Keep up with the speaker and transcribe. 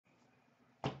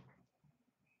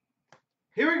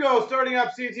Here we go. Starting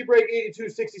up CNC break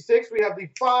 8266. We have the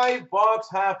 5-box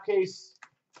half case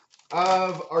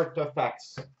of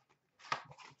artifacts.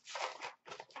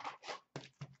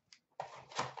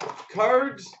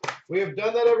 Cards. We have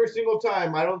done that every single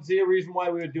time. I don't see a reason why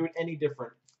we would do it any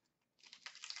different.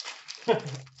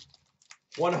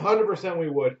 100% we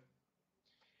would.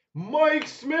 Mike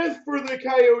Smith for the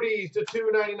Coyotes to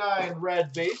 $2.99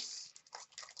 red base.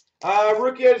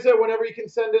 Rookie, I said whenever you can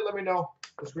send it, let me know.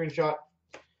 The screenshot.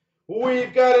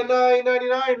 We've got a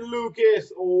 $9.99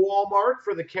 Lucas Walmart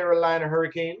for the Carolina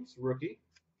Hurricanes rookie.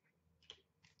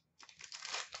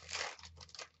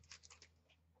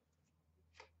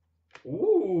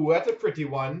 Ooh, that's a pretty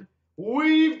one.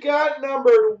 We've got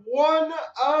numbered 1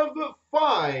 of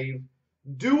 5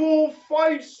 dual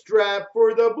fight strap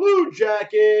for the Blue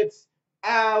Jackets,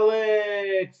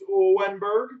 Alex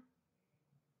Wenberg.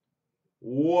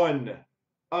 1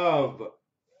 of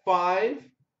 5,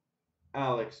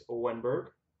 Alex Wenberg.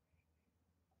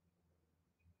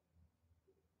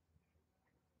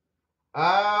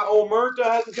 Omerta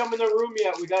hasn't come in the room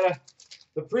yet. We got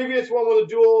the previous one was a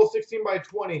dual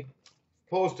 16x20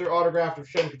 poster autographed of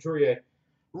Sean Couturier.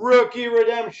 Rookie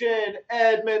redemption,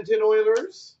 Edmonton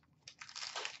Oilers.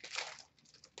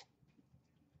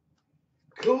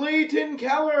 Clayton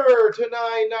Keller to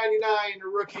 $9.99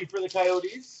 rookie for the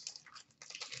Coyotes.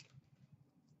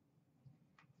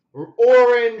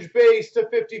 Orange base to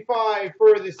 55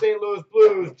 for the St. Louis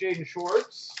Blues, Jaden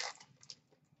Schwartz.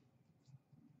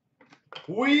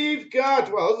 We've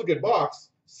got, well, this is a good box,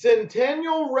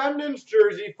 Centennial Remnants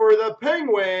jersey for the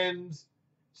Penguins,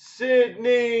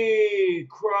 Sidney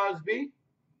Crosby.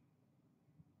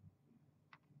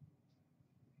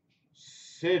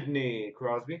 Sidney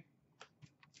Crosby.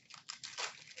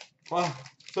 Wow.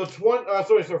 So 40%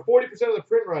 of the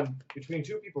print run between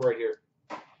two people right here.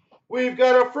 We've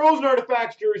got a Frozen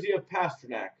Artifacts jersey of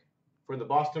Pasternak for the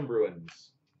Boston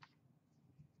Bruins.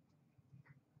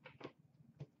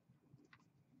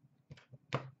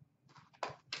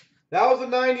 That was a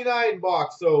 99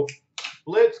 box, so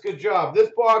Blitz, good job. This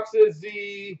box is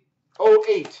the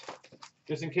 08,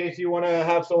 just in case you want to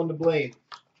have someone to blame.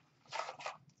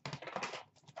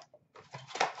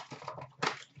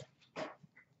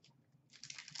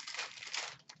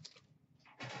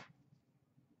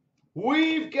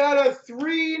 We've got a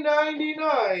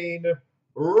 $3.99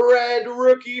 red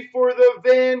rookie for the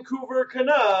Vancouver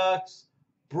Canucks,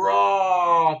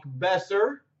 Brock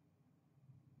Besser.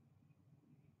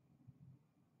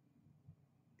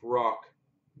 Brock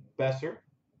Besser.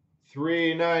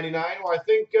 $3.99. Well, I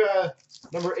think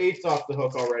number 8's off the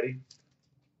hook already.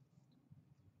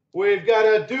 We've got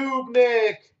a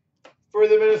Dubnyk for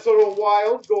the Minnesota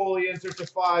Wild. Goalie insert to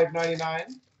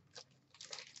 $5.99.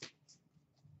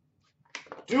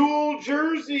 Dual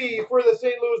jersey for the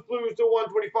St. Louis Blues to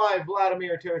 $125,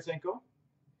 Vladimir Tarasenko.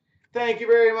 Thank you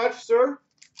very much, sir.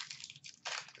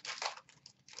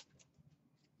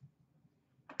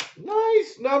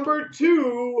 Nice, number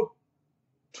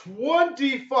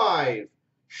 225.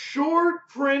 Short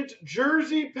print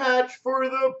jersey patch for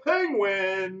the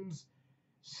Penguins,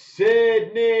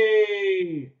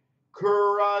 Sidney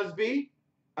Crosby.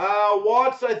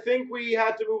 Watts, I think we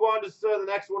had to move on to the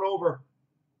next one over.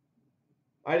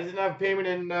 I didn't have payment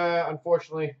in,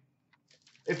 unfortunately.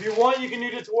 If you want, you can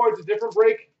use it towards a different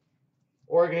break,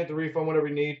 or you can hit the refund, whatever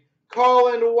you need.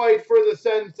 Colin White for the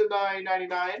Sens to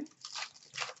 $9.99.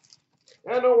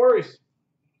 No worries.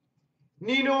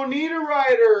 Nino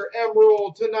Niederreiter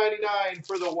Emerald to $99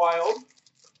 for the Wild.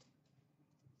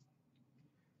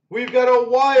 We've got a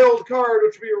wild card,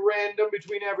 which will be random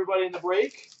between everybody in the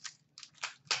break.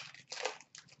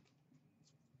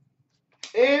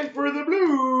 And for the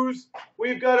Blues,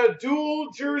 we've got a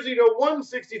dual jersey to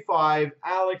 $165,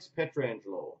 Alex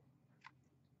Pietrangelo.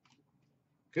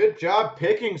 Good job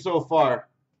picking so far.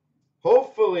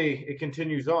 Hopefully it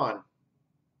continues on.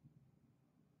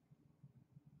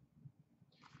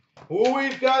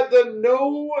 We've got the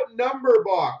no number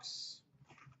box.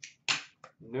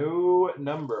 No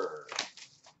number.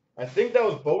 I think that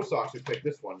was Bosox who picked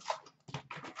this one.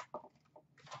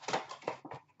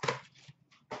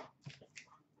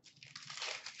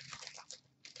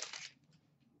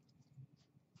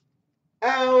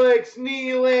 Alex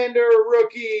Nylander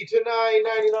rookie to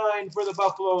 $9.99 for the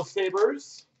Buffalo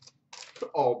Sabres.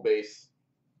 All base.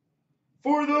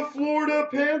 For the Florida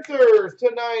Panthers to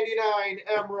 $99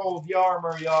 Emerald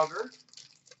Jaromir Jagr.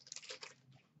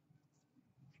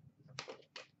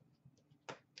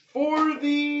 For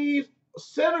the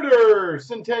Senators,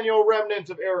 Centennial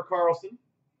Remnants of Erik Karlsson.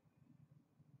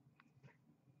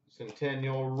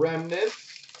 Centennial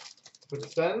Remnants for the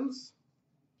Sens.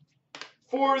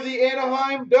 For the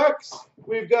Anaheim Ducks,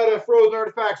 we've got a Frozen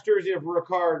Artifacts jersey of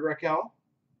Rickard Rakell.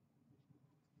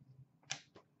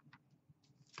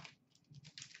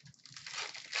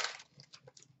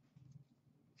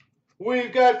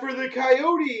 We've got for the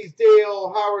Coyotes,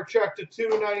 Dale Hawerchuk to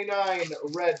 299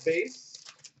 red base.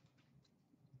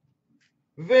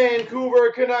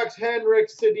 Vancouver Canucks, Henrik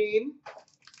Sedin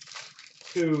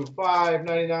to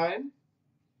 599.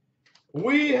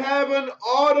 We have an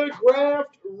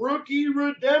autographed rookie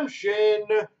redemption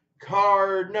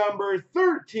card number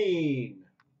 13.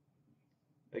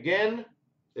 Again,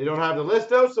 they don't have the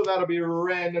list out, so that'll be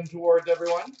random towards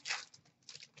everyone.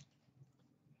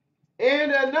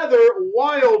 And another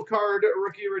wild card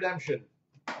rookie redemption.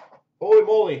 Holy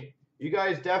moly. You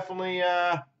guys definitely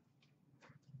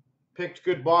picked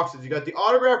good boxes. You got the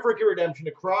autograph rookie redemption,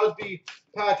 a Crosby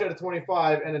patch out of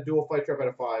 25, and a dual fight trap out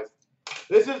of 5.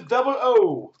 This is double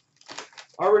O.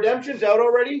 Are redemptions out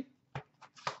already?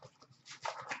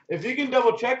 If you can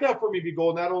double check that for me, be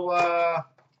golden, that'll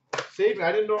save me.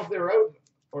 I didn't know if they were out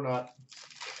or not.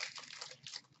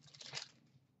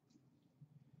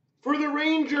 For the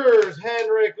Rangers,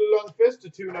 Henrik Lundqvist to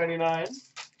 299.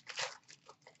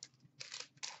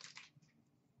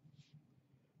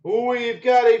 We've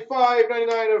got a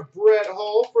 $5.99 of Brett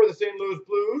Hull for the St. Louis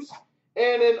Blues.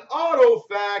 And an auto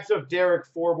fax of Derek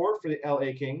Forbort for the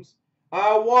LA Kings.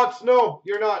 Watts, no,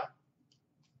 you're not.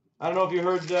 I don't know if you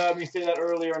heard me say that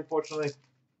earlier, unfortunately.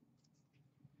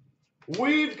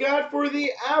 We've got for the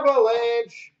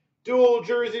Avalanche, dual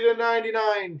jersey to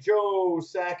 99, Joe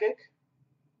Sakic.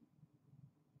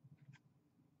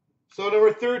 So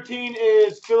number 13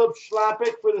 is Philip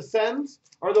Schlappick for the Sens.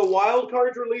 Are the wild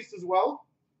cards released as well?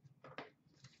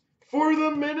 For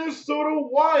the Minnesota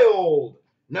Wild,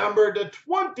 number to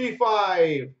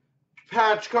 25,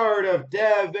 patch card of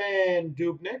Devin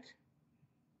Dubnyk.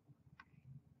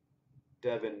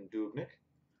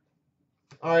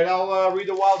 All right, I'll read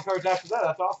the wild cards after that.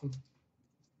 That's awesome.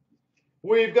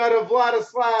 We've got a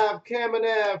Vladislav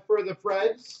Kamenev for the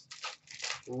Preds,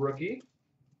 rookie.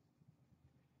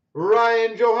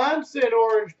 Ryan Johansson,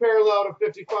 orange parallel to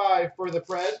 55 for the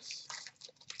Preds.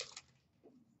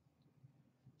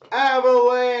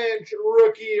 Avalanche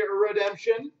rookie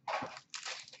redemption.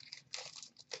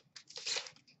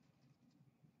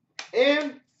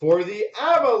 And for the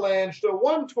Avalanche, the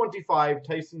 125,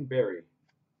 Tyson Barrie.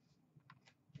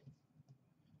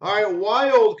 All right,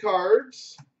 wild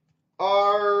cards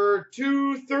are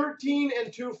 213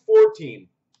 and 214.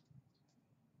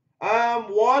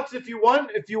 Watts, if you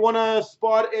want to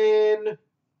spot in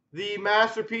the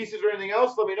masterpieces or anything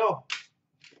else, let me know.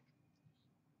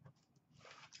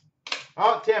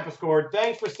 Oh, Tampa scored.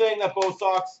 Thanks for saying that, Bo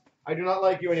Sox. I do not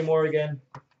like you anymore again.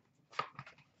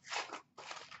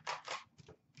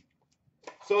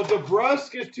 So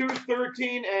DeBrusk is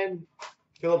 213 and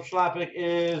Philip Schlappick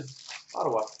is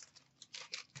Ottawa.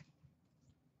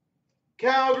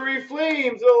 Calgary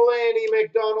Flames, Lanny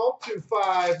McDonald to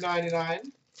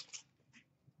 599.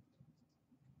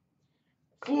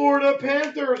 Florida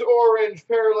Panthers, orange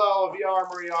parallel of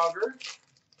Jaromir Jagr.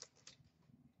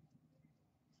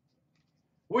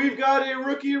 We've got a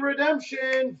rookie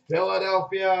redemption,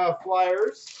 Philadelphia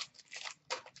Flyers.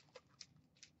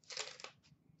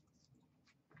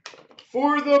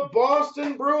 For the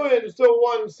Boston Bruins, the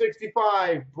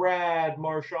 165, Brad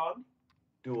Marchand,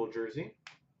 dual jersey.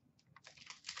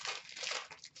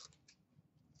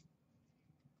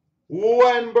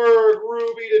 Wenberg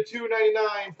Ruby to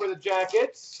 299 for the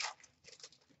Jackets.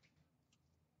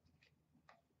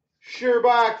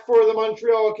 Sherbach for the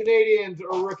Montreal Canadiens,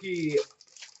 a rookie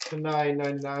to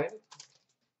 999.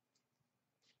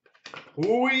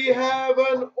 We have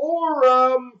an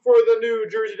Aurum for the New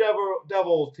Jersey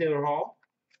Devils, Taylor Hall.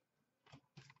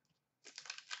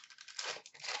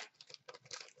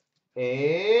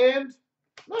 And,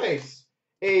 nice,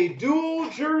 a dual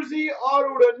jersey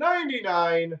auto to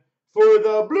 99 for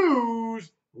the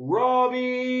Blues,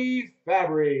 Robbie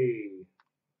Fabry.